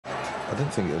I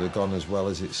didn't think it would have gone as well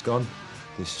as it's gone,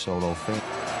 this solo thing.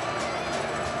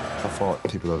 I thought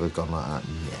people would have gone like that,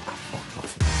 yeah, fuck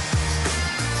off.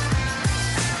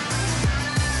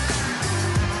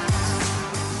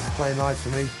 Playing live for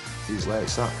me is where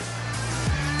it's at.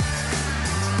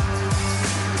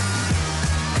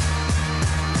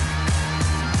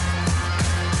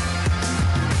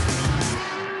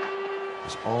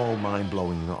 It's all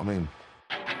mind-blowing, you know what I mean?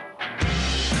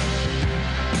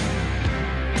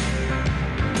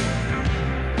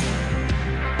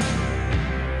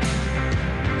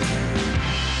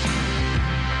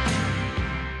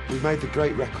 We've made a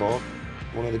great record,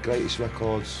 one of the greatest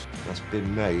records that's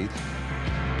been made.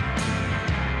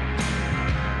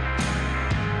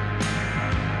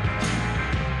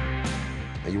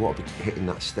 And you want to be hitting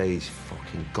that stage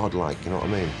fucking godlike, you know what I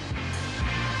mean?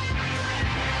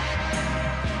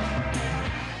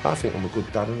 I think I'm a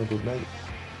good dad and a good mate.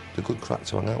 It's a good crack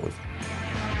to hang out with.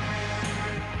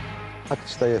 I could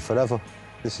stay here forever.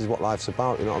 This is what life's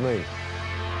about, you know what I mean?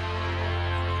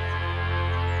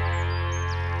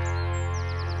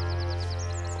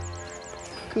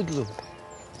 Good luck.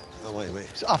 Oh, wait, mate.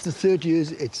 So after 30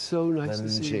 years, it's so nice to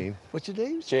see Gene. you. What's your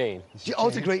name? Gene. Oh,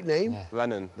 it's a great name. Yeah.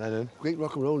 Lennon. Great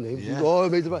rock and roll name. Yeah. Oh,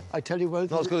 I tell you what.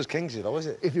 Not as good as Kingsley, though, is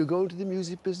it? If you go into the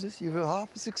music business, you're half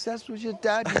as successful as your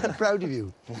dad. He'd be proud of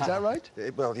you. Is that right?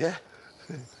 Well, yeah.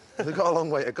 They've got a long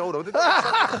way to go, though. They've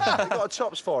got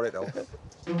chops for it, though.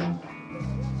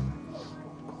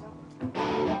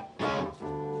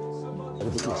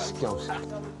 Everybody's scouse.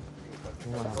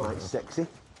 Right, sexy.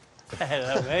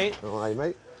 Hello, mate. All right,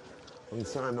 mate. Long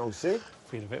time no see.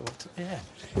 Feel a bit what? Yeah.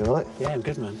 You all right? Yeah, I'm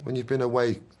good, man. When you've been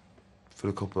away for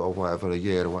a couple or whatever, a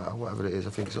year or whatever it is,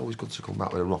 I think it's always good to come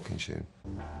back with a rocking tune.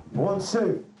 1,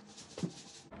 2.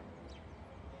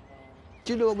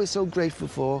 Do you know what we're so grateful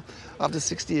for after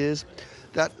 60 years?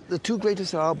 That the two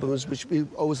greatest albums, which we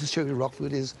always associate with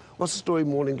Rockfield, is What's the Story,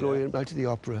 Morning Glory, and Night of the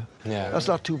Opera. Yeah. That's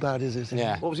not too bad, is it?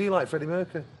 Yeah. What was he like, Freddie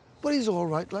Mercury? But he's all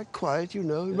right, like quiet, you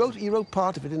know. He wrote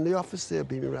part of it in the office there,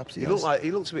 Bohemian Rhapsody.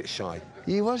 He looked a bit shy.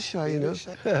 He was shy, you know.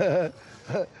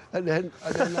 and then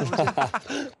that was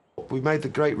it. We made the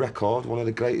great record, one of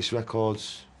the greatest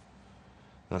records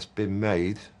that's been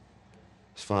made,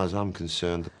 as far as I'm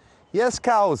concerned. Yes,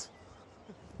 cows.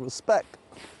 Respect.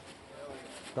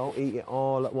 Don't eat it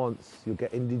all at once. You'll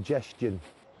get indigestion.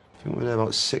 I think we were there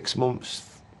about 6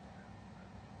 months,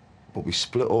 but we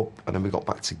split up and then we got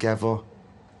back together.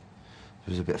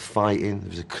 There was a bit of fighting,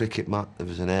 there was a cricket mat, there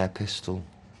was an air pistol,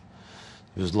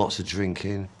 there was lots of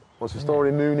drinking. What's the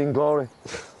story, Mooning Glory?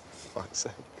 Fuck's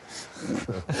sake.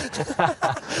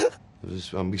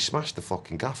 And we smashed the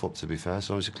fucking gaff up, to be fair,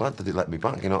 so I was glad that they let me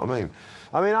back, you know what I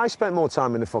mean? I spent more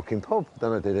time in the fucking pub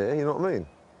than I did here, you know what I mean?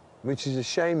 Which is a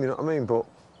shame, you know what I mean? But,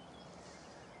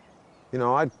 you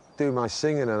know, I'd do my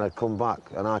singing and I'd come back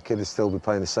and our kid would still be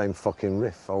playing the same fucking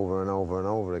riff over and over and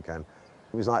over again.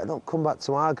 It was like, don't come back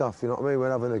to our gaff, you know what I mean?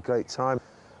 We're having a great time.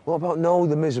 What about no,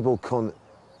 the miserable cunt?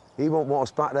 He won't want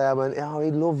us back there. I went, oh,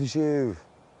 he loves you.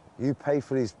 You pay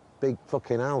for his big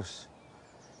fucking house.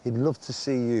 He'd love to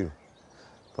see you.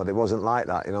 But it wasn't like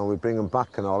that, you know, we'd bring him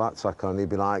back and all that track on, he'd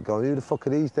be like, going, who the fuck are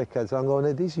these dickheads? I'm going,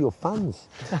 hey, these are your fans.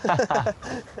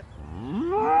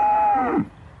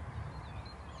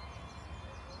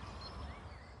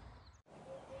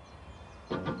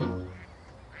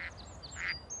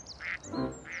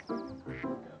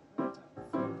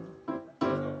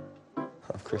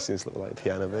 Chris's look like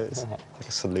piano bits. Like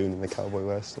a saloon in the cowboy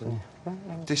western.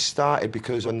 This started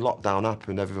because when lockdown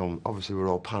happened, everyone, obviously we were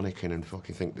all panicking and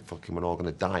fucking think that fucking we're all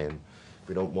gonna die and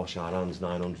we don't wash our hands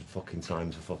 900 fucking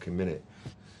times a fucking minute.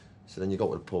 So then you go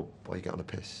to the pub, boy, you get on a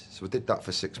piss. So we did that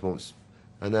for 6 months.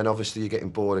 And then obviously you're getting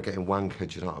bored of getting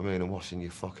wankered, you know what I mean, and washing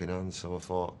your fucking hands. So I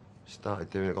thought, started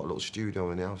doing it, got a little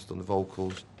studio in the house, done the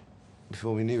vocals.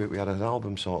 Before we knew it, we had an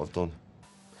album sort of done.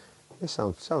 This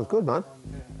sounds good, man.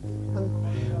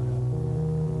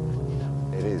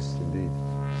 It is, indeed.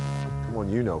 Come on,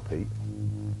 you know, Pete.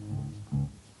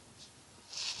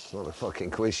 It's not a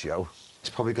fucking quiz show. It's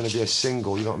probably going to be a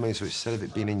single, you know what I mean? So instead of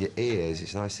it being in your ears,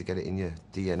 it's nice to get it in your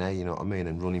DNA, you know what I mean?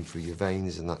 And running through your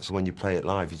veins and that. So when you play it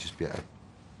live, you just be able to,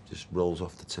 just rolls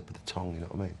off the tip of the tongue, you know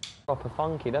what I mean? Proper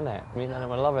funky, doesn't it? I mean,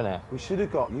 we're loving it. We should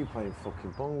have got you playing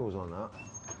fucking bongos on that.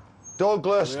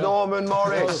 Douglas, Norman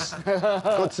Morris.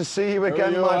 Good to see you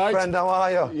again, my friend. How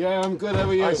are you? Yeah, I'm good. How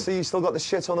are you? I see you still got the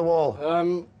shit on the wall.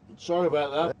 Sorry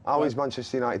about that. How is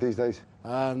Manchester United these days?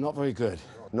 Not very good.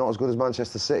 Not as good as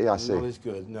Manchester City, I see. Not as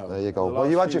good, no. There you go. Well,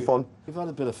 you had your fun. You've had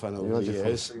a bit of fun over the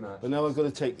years, but now I've got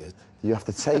to take it. You have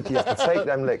to take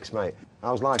them licks, mate.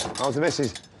 How's life? How's the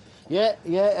missus? Yeah,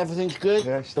 everything's good.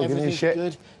 Yeah, still giving you Everything's shit?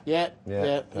 good. Yeah.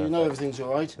 You know everything's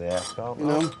all right. Yeah, stop. You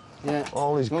know? Yeah.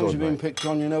 All is as long as good, you're being mate. picked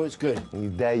on, you know it's good.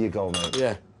 There you go, mate.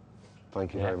 Yeah.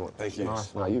 Thank you very much. Thank you.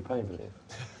 Nice. Now, you paying for this?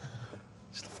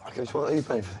 What are you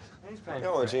paying for this?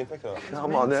 Come on, Gene, pick it up.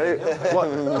 Come on,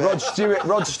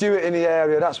 Rod Stewart in the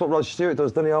area, that's what Rod Stewart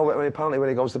does, doesn't he? Apparently when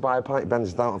he goes to buy a pint, he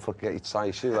bends down and fucking tie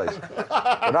his shoelace.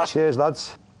 But that's cheers,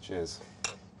 lads. Cheers.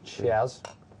 Cheers.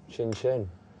 Chin chin.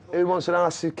 Who wants an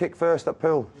arse to kick first at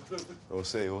pool? We'll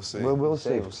see. We'll see.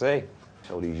 We'll see.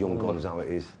 Show these young guns how it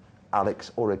is.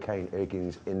 Alex Hurricane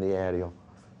Higgins in the area.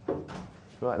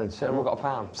 Right then, set 'em We've up. got a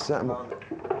pound. Set 'em up.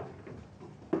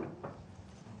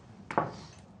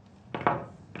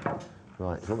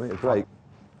 Right, do you want me to break?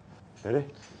 Ready?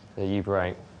 Yeah, you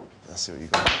break. Let's see what you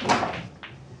got.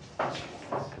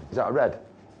 Is that a red?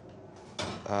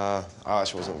 I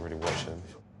actually wasn't really watching.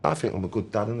 I think I'm a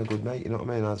good dad and a good mate, you know what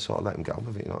I mean? I'd sort of let him get on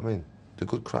with it, you know what I mean? It's a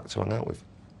good crack to hang out with.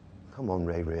 Come on,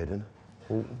 Ray Reardon.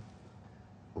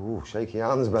 Ooh, shaky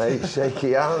hands, mate.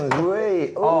 Shaky hands.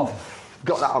 Wait. Oh.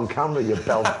 Got that on camera, you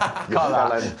bell. You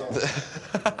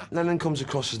bellend. Lennon comes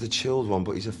across as the chilled one,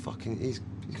 but he's a fucking... He's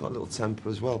got a little temper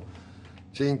as well.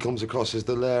 Gene comes across as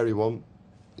the leery one.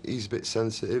 He's a bit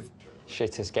sensitive.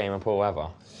 Shittest game of pool ever.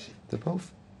 They're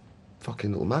both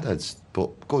fucking little madheads,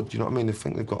 but good, you know what I mean? I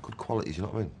think they've got good qualities, you know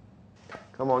what I mean?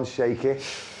 Come on, Shaky.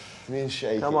 Me and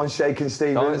Shaky. Come on, Shaky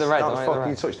Stevens. Don't hit the red, That's don't hit the fucking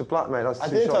red. touch the black, mate. That's I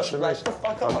two did shots touch the for black. me. Shut the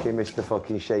fuck up. Fucking Mr.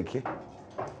 fucking Shaky.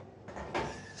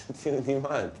 Do you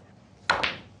mind?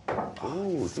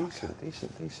 Ooh, decent. At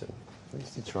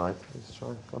least he tried.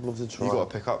 God loves a try. You got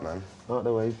to pick up, man. Out of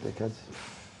the way, dickheads.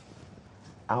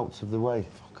 Out of the way.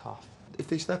 Fuck off. If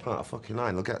they step out of fucking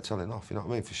line, they'll get telling off, you know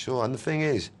what I mean? For sure. And the thing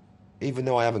is, even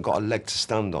though I haven't got a leg to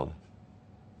stand on,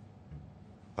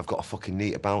 I've got a fucking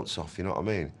knee to bounce off, you know what I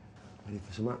mean? Ready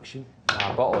for some action?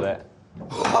 I bottled it. Oi,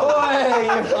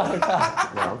 you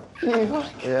fucker. No.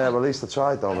 Yeah, well, at least I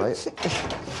tried though, mate.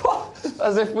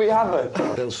 As if we haven't.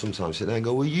 They'll sometimes sit there and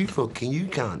go, well, you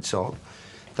can't talk.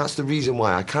 That's the reason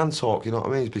why I can talk, you know what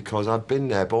I mean? It's because I've been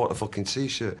there, bought a fucking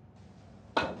T-shirt.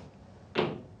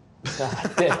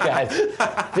 Dickhead.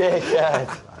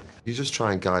 You just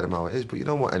try and guide them how it is, but you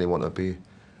don't want anyone to be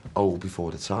old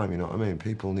before the time, you know what I mean?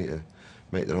 People need to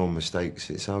make their own mistakes.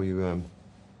 It's how you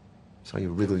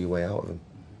wriggle your way out of them.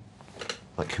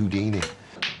 Like Houdini.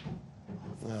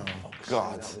 Oh,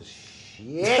 God.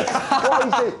 Shit! What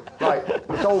is it? Right,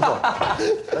 it's over.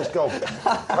 Let's go.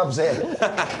 Cubs in.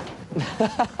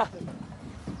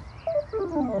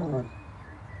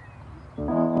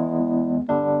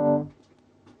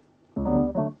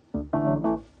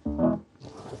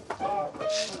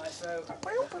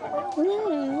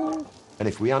 And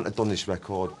if we hadn't have done this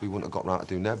record, we wouldn't have got round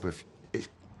to do Nebworth. It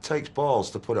takes balls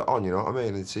to put it on, you know what I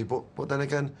mean? And see, but then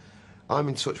again, I'm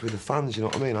in touch with the fans, you know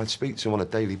what I mean? I speak to them on a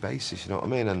daily basis, you know what I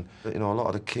mean? And, you know, a lot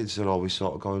of the kids are always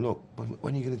sort of going, look,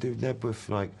 when are you going to do Nebworth?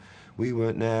 Like, we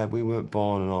weren't there, we weren't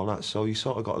born and all that. So you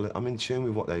sort of got to, I'm in tune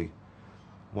with what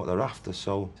they're after.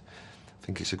 So I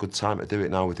think it's a good time to do it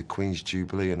now with the Queen's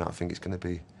Jubilee, and I think it's going to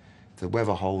be, if the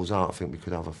weather holds out, I think we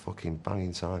could have a fucking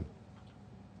banging time.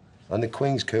 And the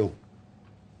Queen's cool.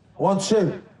 1,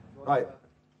 2. Right.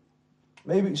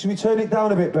 Maybe, should we turn it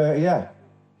down a bit, Bertie? Yeah.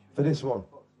 For this one.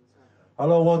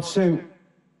 Hello, 1, 2.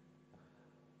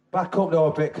 Back up though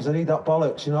a bit, because I need that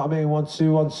bollocks, you know what I mean? 1,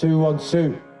 2, 1, 2, 1,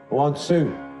 2. 1,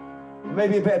 2.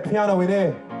 Maybe a bit of piano in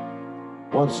here.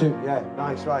 1, 2. Yeah,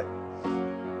 Nice, right.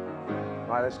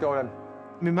 Right, let's go then.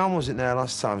 My mum wasn't there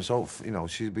last time, so, you know,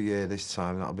 she'll be here this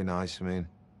time. That'll be nice, I mean.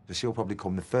 But she'll probably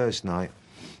come the first night,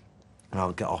 and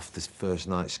I'll get off this first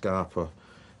night scarper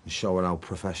and show her how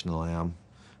professional I am.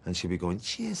 And she'll be going,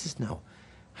 Jesus, now,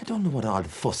 I don't know what all the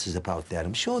fuss is about there.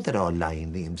 I'm sure they're all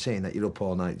lying, Liam, saying that you're up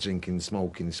all night drinking,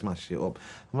 smoking, smashing it up.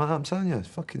 I'm telling you, it's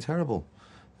fucking terrible.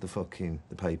 The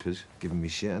papers giving me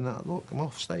shit and that. Look, I'm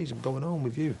off stage, I'm going home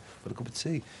with you for a cup of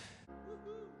tea.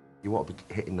 You want to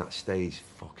be hitting that stage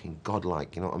fucking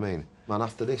godlike, you know what I mean? Man,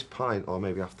 after this pint, or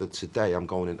maybe after today, I'm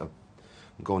going into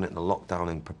lockdown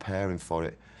and preparing for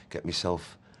it, get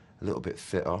myself a little bit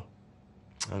fitter,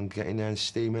 and get in there and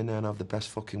steam in there and have the best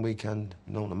fucking weekend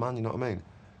known to man, you know what I mean?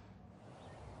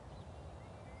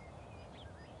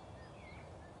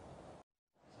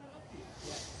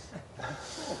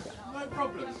 No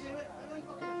problem.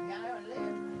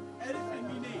 Anything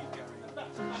you need, Gary.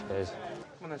 Cheers.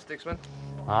 Come on then, Sticksman.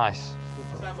 Nice.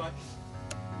 Stand by.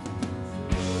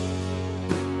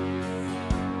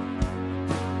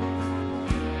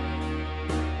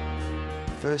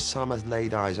 First time I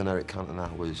laid eyes on Eric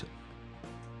Cantona was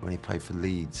when he played for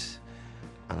Leeds,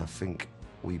 and I think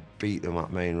we beat them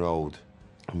at Main Road.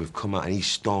 And we've come out and he's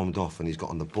stormed off and he's got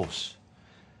on the bus.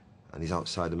 And he's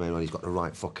outside the main road, he's got the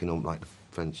right fucking ump like the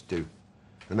French do.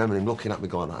 I remember him looking at me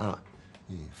going like that.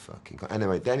 You fucking God.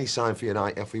 Anyway, then he signed for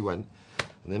United, off we went.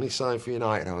 And then he signed for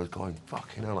United, I was going,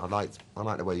 fucking hell, I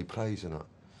like the way he plays and that.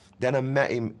 Then I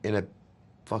met him in a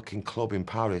fucking club in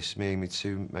Paris, me and my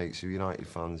two mates who are United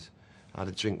fans. I had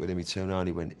a drink with him, he turned around,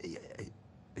 he went,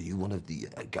 are you one of the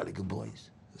Gallagher boys?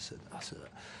 I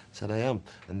said, I am.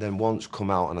 And then once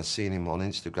come out and I seen him on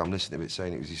Instagram listening to it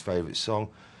saying it was his favourite song.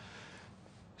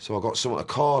 So I got someone to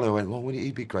call and I went, well,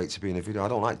 he'd be great to be in a video. I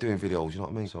don't like doing videos, you know what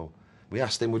I mean? So we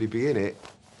asked him would he be in it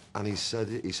and he said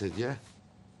yeah.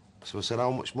 So I said, how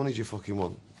much money do you fucking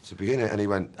want to be in it? And he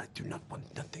went, I do not want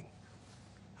nothing.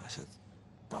 I said,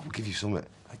 well, we'll give you something.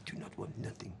 I do not want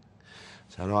nothing.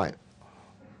 I said, all right,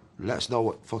 let us know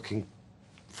what fucking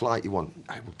flight you want.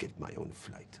 I will get my own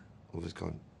flight. I was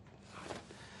going,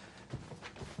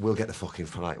 we'll get the fucking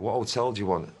flight. What hotel do you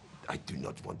want? I do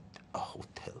not want a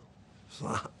hotel. So,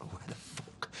 where the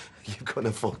fuck are you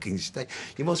gonna fucking stay?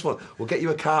 You must want, we'll get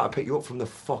you a car to pick you up from the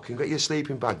fucking, get you a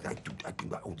sleeping bag. I do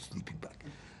my own sleeping bag.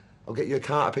 I'll get you a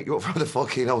car to pick you up from the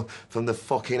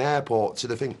fucking airport to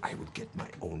the thing. I would get my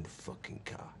own fucking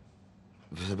car.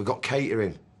 So we got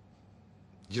catering.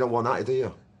 You don't want that, do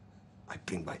you? I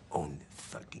bring my own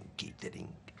fucking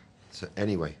catering. So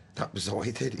anyway, that was all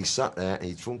he did. He sat there and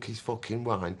he drunk his fucking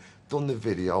wine, done the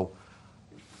video,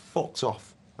 fucked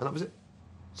off, and that was it.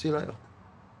 See you later.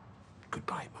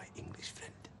 Goodbye, my English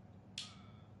friend.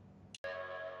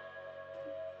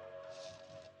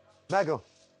 Mega.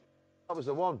 That was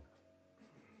the one.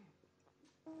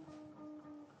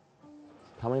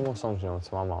 How many more songs do you want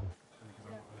to my mum?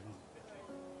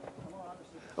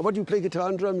 And what do you play, guitar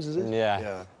and drums, is it? Yeah.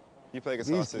 Yeah. You play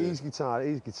guitar too? He's guitar,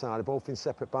 they're both in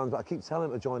separate bands, but I keep telling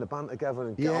him to join a band together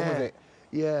and get on with it.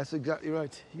 Yeah, that's exactly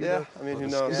right. You Yeah, know. I mean, who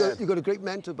knows? You've got a great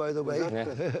mentor, by the way.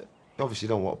 Yeah. Obviously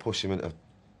don't want to push him into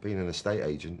being an estate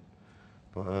agent,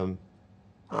 but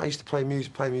I used to play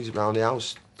music around the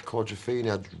house,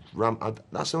 quadrophenia.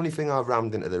 That's the only thing I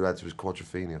rammed into their heads was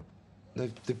quadrophenia. They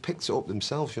picked it up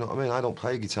themselves, you know what I mean? I don't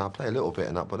play guitar, I play a little bit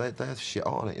and that, but they're shit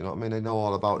on it, you know what I mean? They know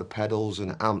all about the pedals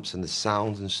and the amps and the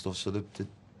sounds and stuff, so they're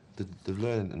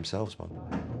learning it themselves, man.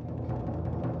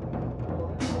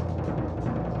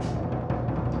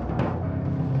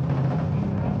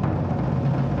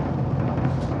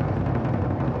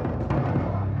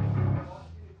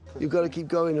 You've got to keep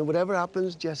going, and whatever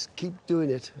happens, just keep doing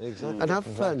it. Exactly. And have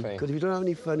fun, Exactly. because if you don't have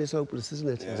any fun, it's hopeless, isn't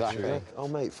it? Yeah, Exactly. true. Oh,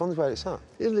 mate, fun's where it's at.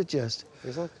 Isn't it just?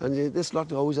 Exactly. And this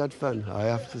lot always had fun, I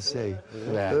have to say.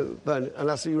 Yeah. Fun, and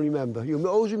that's what you remember. You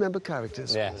always remember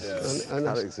characters. Yes. And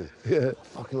that's- Characters. Yeah.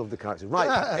 Fucking love the characters.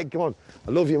 Right, hey, come on.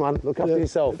 I love you, man. Look after Yeah.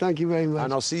 yourself. Thank you very much.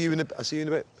 And I'll see you in a bit. Lovely. See you in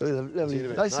a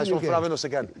bit. Nice Nice seeing one you for having again. us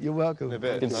again. You're welcome. In a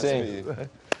bit. Good to Nice see meet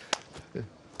you.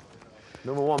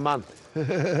 Number one man.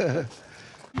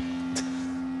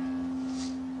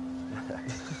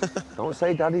 Don't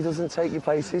say Daddy doesn't take you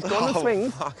places. Go on the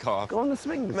swings. Fuck off. Go on the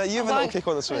swings. Mate, you have a little kick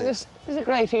on the swing. This is a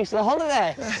great use of the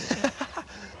holiday.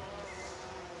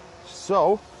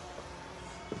 So,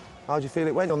 how'd you feel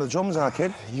it went on the drums, our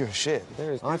kid? You were shit.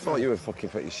 I thought you were fucking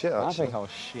pretty shit, I actually. think I was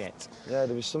shit. Yeah,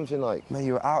 there was something like, Mate,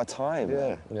 you were out of time.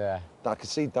 yeah. Yeah. I could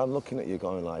see Dan looking at you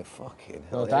going like, fucking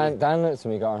hell. Well, Dan looked at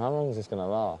me going, how long is this going to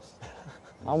last?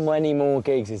 How many more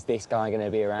gigs is this guy going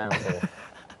to be around for?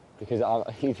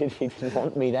 Because he didn't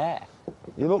want me there.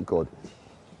 You look good.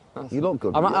 You look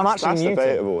good. I'm actually That's muted.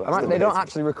 debatable. That's They don't debatable.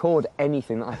 actually record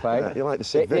anything that I play. Yeah, you're like the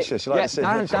Sid Vicious. You're like the Sid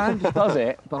Dan Vicious. just does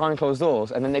it behind closed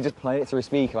doors, and then they just play it through a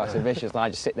speaker like Sid Vicious, and I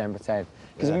just sit there and pretend.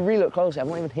 Because if you really look close, I'm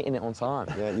not even hitting it on time.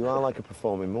 Yeah, you are like a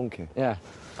performing monkey. Yeah.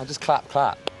 I just clap,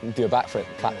 clap, and do a backflip,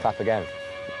 clap, clap again.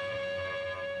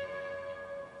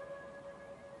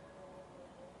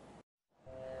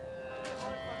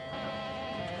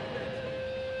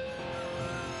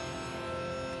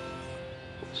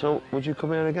 So, would you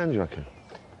come here again, do you reckon?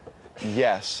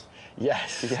 Yes.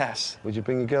 Yes. Yes. Would you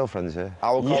bring your girlfriends here?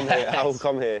 I will come here. I Yes. will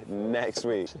come here next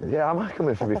week. Yeah, I might come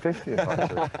here for my 50th,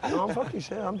 actually. No, I'm fucking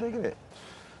serious, I'm digging it.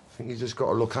 I think you just got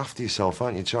to look after yourself,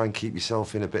 aren't you? Try and keep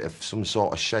yourself in a bit of some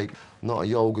sort of shape. I'm not a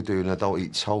yoga dude and I don't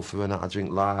eat tofu and that. I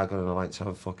drink lager and I like to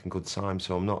have a fucking good time.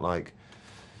 So I'm not like,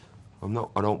 I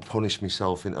don't punish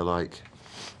myself into like,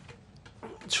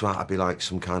 try to be like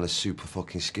some kind of super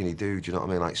fucking skinny dude, you know what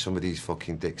I mean? Like some of these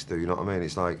fucking dicks do, you know what I mean?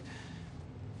 It's like,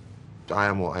 I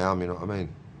am what I am, you know what I mean?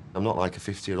 I'm not like a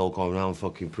 50-year-old going around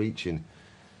fucking preaching.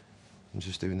 I'm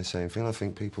just doing the same thing. I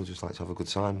think people just like to have a good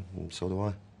time, and so do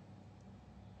I.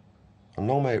 I'm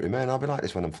no mate remain. I'll be like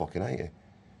this when I'm fucking 80.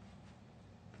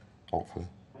 Hopefully.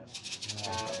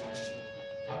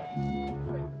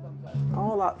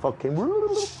 Oh, that fucking... More of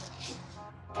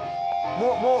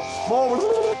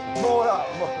that.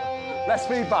 Less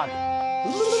feedback.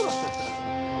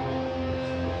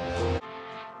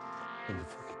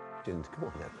 Come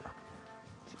on, then.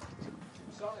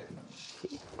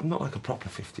 I'm not like a proper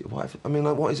 50. I mean,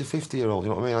 like, what is a 50-year-old? You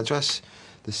know what I mean? I dress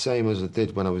the same as I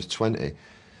did when I was 20,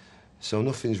 so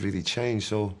nothing's really changed.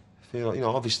 So I feel like, you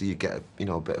know, obviously you get, you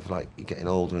know, a bit of like, you're getting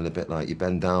older and a bit like you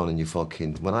bend down and you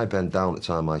fucking. When I bend down to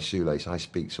tie my shoelace, I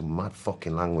speak some mad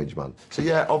fucking language, man. So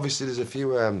yeah, obviously there's a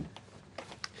few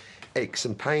aches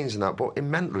and pains and that, but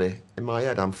mentally, in my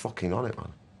head, I'm fucking on it,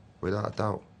 man, without a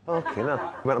doubt. Okay,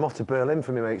 now. When I'm off to Berlin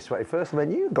for my mate's 21st, I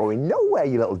went, you're going nowhere,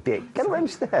 you little dick. Get them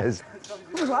stairs.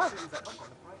 What was that?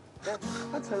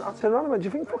 I turned around and went, do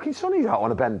you think fucking Sonny's out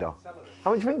on a bender?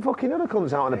 How much do you think fucking Anna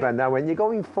comes out on a bender? I went, you're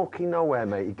going fucking nowhere,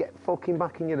 mate. You get fucking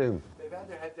back in your room.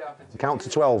 Count to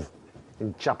 12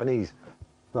 in Japanese.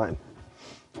 Right.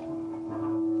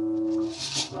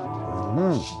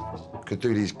 Could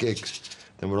do these gigs,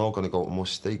 then we're all going to go to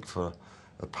Mustique for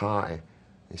a party.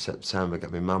 In September,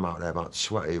 get my mum out there, about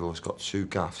 20 of us, got 2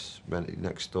 gaffs rented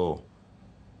next door.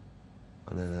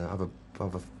 And then have a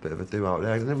bit of a do out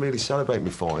there. I didn't really celebrate my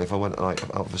 40th. I went like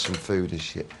out for some food and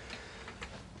shit.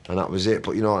 And that was it.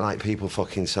 But you know, like people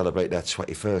fucking celebrate their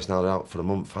 21st, now they're out for a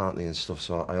month, aren't they, and stuff,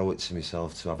 so I owe it to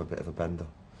myself to have a bit of a bender.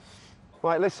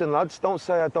 Right, listen, lads, don't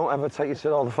say I don't ever take you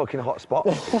to all the fucking hot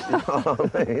spots. You know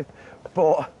what I mean?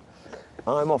 But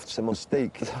I'm off to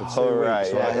Mustique for 2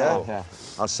 weeks, right? Yeah.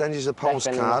 I'll send you the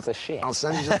postcard. I'll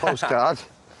send you the postcard.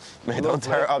 Mate, don't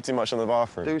tear it up too much on the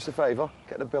bathroom. Do us a favour,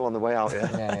 get the bill on the way out, yeah?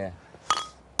 Yeah.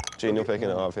 Gene, you're picking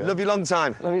it up, yeah? Love you long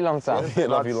time. Love you long time. Yeah,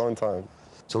 love you long time.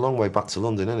 It's a long way back to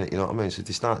London, isn't it? You know what I mean? So if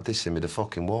they start dissing me, they're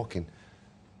fucking walking.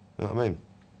 You know what I mean?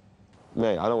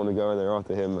 Mate, I don't want to go in there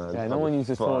after him, man. Yeah, no one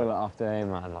uses the toilet after him,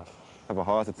 man. Like, Have a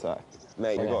heart attack.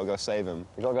 Mate, Yeah. you've got to go save him.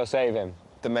 you gotta go save him.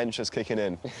 Dementia's kicking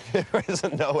in. He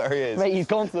doesn't know where he is. Mate, he's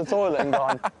gone to the toilet and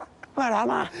gone, where am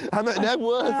I? I'm at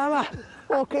Nebworth. Where am I?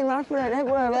 Walking right for it,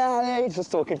 where he's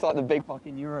just talking to like the big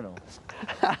fucking urinal.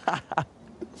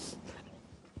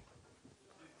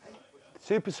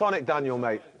 Supersonic Daniel,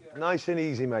 mate. Nice and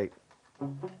easy, mate.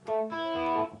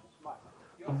 Are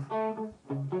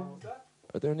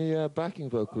there any backing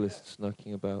vocalists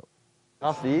knocking about?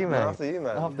 After you, mate. After you,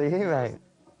 man. After you, mate.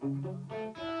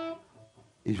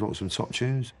 He's wrote some top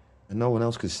tunes, and no one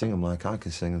else could sing them like I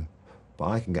can sing them. But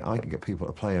I can get people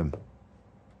to play them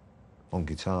on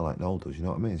guitar like Noel does. You know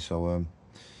what I mean? So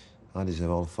I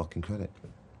deserve all the fucking credit.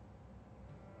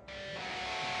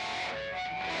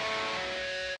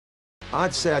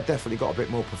 I'd say I definitely got a bit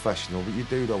more professional, but you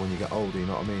do though when you get older. You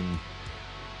know what I mean?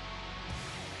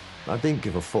 I didn't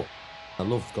give a fuck. I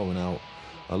loved going out.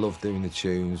 I loved doing the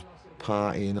tunes,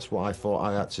 partying. That's what I thought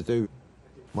I had to do.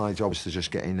 My job is to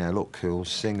just get in there, look cool,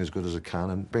 sing as good as I can,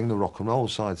 and bring the rock and roll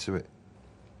side to it.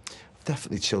 I've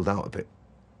definitely chilled out a bit,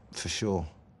 for sure.